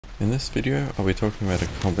In this video, I'll be talking about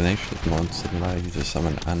a combination of mods that allow you to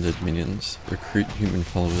summon undead minions, recruit human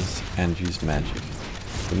followers, and use magic.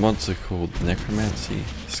 The mods are called Necromancy,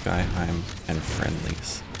 Skyheim, and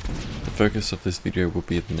Friendlies. The focus of this video will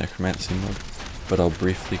be the Necromancy mod, but I'll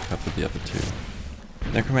briefly cover the other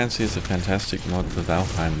two. Necromancy is a fantastic mod for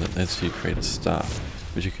Valheim that lets you create a staff,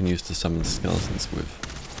 which you can use to summon skeletons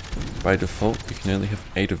with. By default, you can only have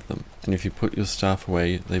 8 of them, and if you put your staff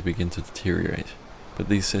away, they begin to deteriorate. But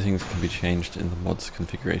these settings can be changed in the mod's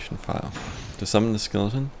configuration file. To summon the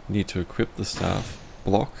skeleton, you need to equip the staff,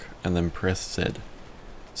 block, and then press Z.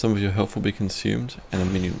 Some of your health will be consumed, and a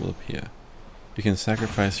minion will appear. You can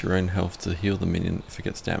sacrifice your own health to heal the minion if it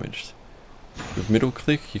gets damaged. With middle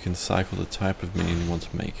click, you can cycle the type of minion you want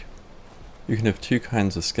to make. You can have 2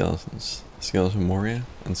 kinds of skeletons, Skeleton Warrior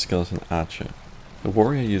and Skeleton Archer. The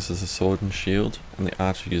Warrior uses a sword and shield, and the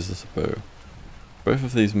Archer uses a bow. Both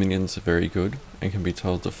of these minions are very good, and can be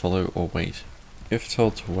told to follow or wait. If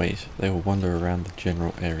told to wait, they will wander around the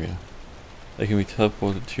general area. They can be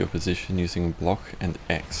teleported to your position using block and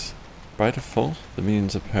X. By default, the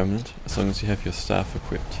minions are permanent as long as you have your staff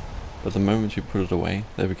equipped, but the moment you put it away,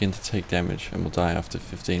 they begin to take damage and will die after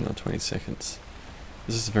 15 or 20 seconds.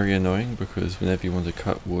 This is very annoying because whenever you want to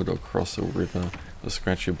cut wood or cross a river or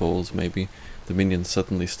scratch your balls maybe, the minions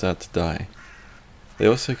suddenly start to die. They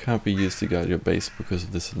also can't be used to guard your base because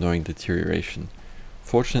of this annoying deterioration.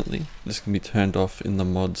 Fortunately, this can be turned off in the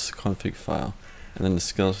mod's config file, and then the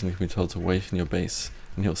skeleton can be told to wait in your base,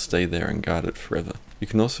 and he'll stay there and guard it forever. You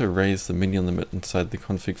can also raise the minion limit inside the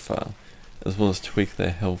config file, as well as tweak their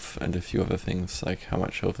health and a few other things like how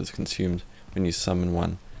much health is consumed when you summon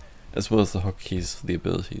one, as well as the hotkeys for the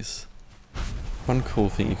abilities. One cool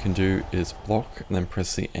thing you can do is block and then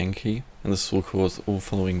press the N key, and this will cause all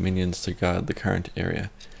following minions to guard the current area,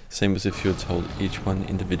 same as if you had told each one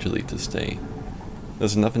individually to stay.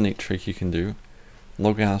 There's another neat trick you can do: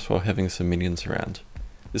 log out while having some minions around.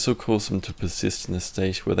 This will cause them to persist in a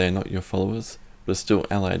state where they are not your followers, but are still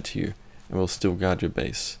allied to you, and will still guard your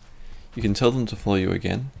base. You can tell them to follow you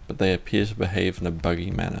again, but they appear to behave in a buggy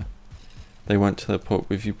manner. They won't teleport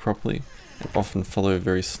with you properly, and often follow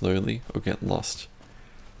very slowly or get lost.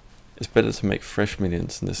 It's better to make fresh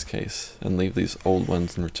minions in this case, and leave these old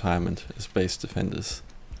ones in retirement as base defenders.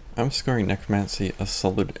 I'm scoring Necromancy a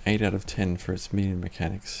solid 8 out of 10 for its minion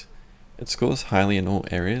mechanics. It scores highly in all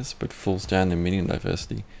areas, but falls down in minion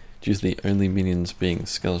diversity, due to the only minions being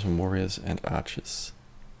Skeleton Warriors and Archers.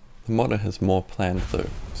 The modder has more planned though,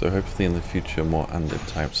 so hopefully in the future more undead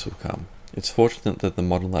types will come. It's fortunate that the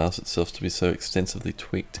mod allows itself to be so extensively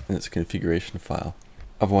tweaked in its configuration file,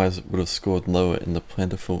 otherwise it would have scored lower in the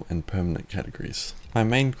plentiful and permanent categories. My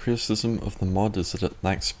main criticism of the mod is that it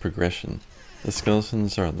lacks progression. The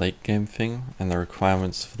skeletons are a late game thing, and the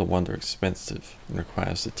requirements for the wand are expensive and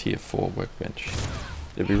requires a tier 4 workbench.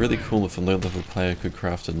 It'd be really cool if a low level player could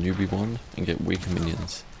craft a newbie wand and get weaker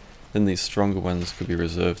minions, then these stronger ones could be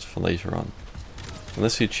reserved for later on.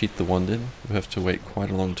 Unless you cheat the wand in, you have to wait quite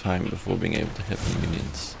a long time before being able to have any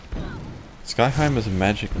minions. Skyheim is a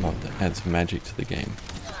magic mod that adds magic to the game.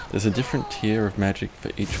 There's a different tier of magic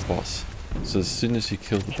for each boss, so as soon as you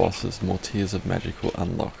kill the bosses, more tiers of magic will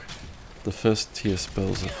unlock. The first tier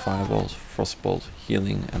spells are Firebolt, Frostbolt,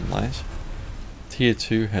 Healing, and Light. Tier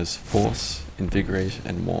 2 has Force, Invigorate,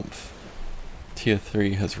 and Warmth. Tier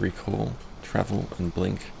 3 has Recall, Travel, and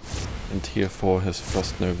Blink, and Tier 4 has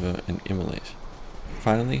Frost Nova and Immolate.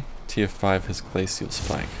 Finally, Tier 5 has Glacial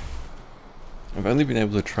Spike. I've only been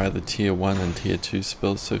able to try the Tier 1 and Tier 2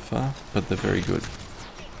 spells so far, but they're very good.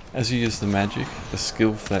 As you use the magic, the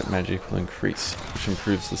skill for that magic will increase, which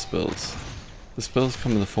improves the spells. The spells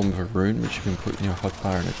come in the form of a rune which you can put in your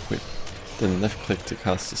hotbar and equip, then left click to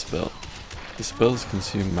cast the spell. The spells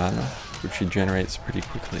consume mana, which regenerates pretty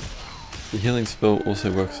quickly. The healing spell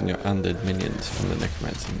also works on your undead minions from the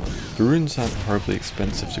Necromancy mod. The runes aren't horribly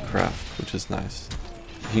expensive to craft, which is nice.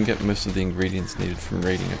 You can get most of the ingredients needed from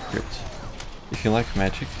raiding a crypt. If you like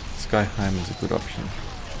magic, Skyheim is a good option.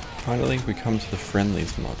 Finally, we come to the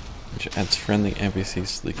Friendlies mod, which adds friendly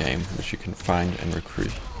NPCs to the game which you can find and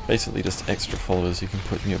recruit. Basically just extra followers you can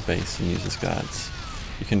put in your base and use as guards.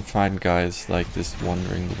 You can find guys like this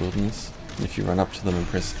wandering the wilderness, and if you run up to them and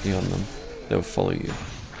press E on them, they'll follow you.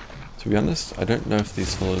 To be honest, I don't know if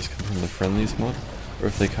these followers come from the Friendlies mod, or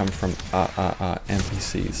if they come from RRR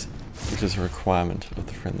NPCs, which is a requirement of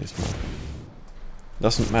the Friendlies mod.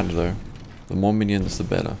 Doesn't matter though, the more minions the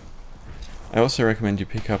better. I also recommend you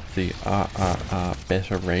pick up the RRR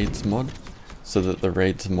Better Raids mod, so that the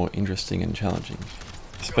raids are more interesting and challenging,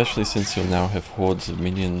 especially since you'll now have hordes of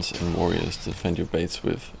minions and warriors to defend your base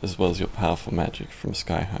with, as well as your powerful magic from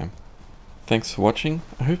Skyheim. Thanks for watching.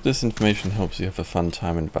 I hope this information helps you have a fun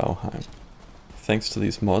time in Valheim. Thanks to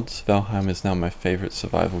these mods, Valheim is now my favourite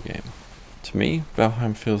survival game. To me,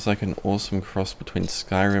 Valheim feels like an awesome cross between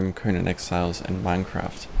Skyrim, Conan Exiles and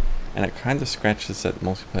Minecraft, and it kinda scratches that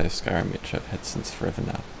multiplayer Skyrim itch I've had since forever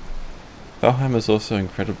now. Valheim is also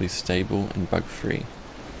incredibly stable and bug-free.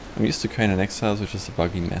 I'm used to Conan Exiles, which is a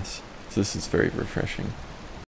buggy mess, so this is very refreshing.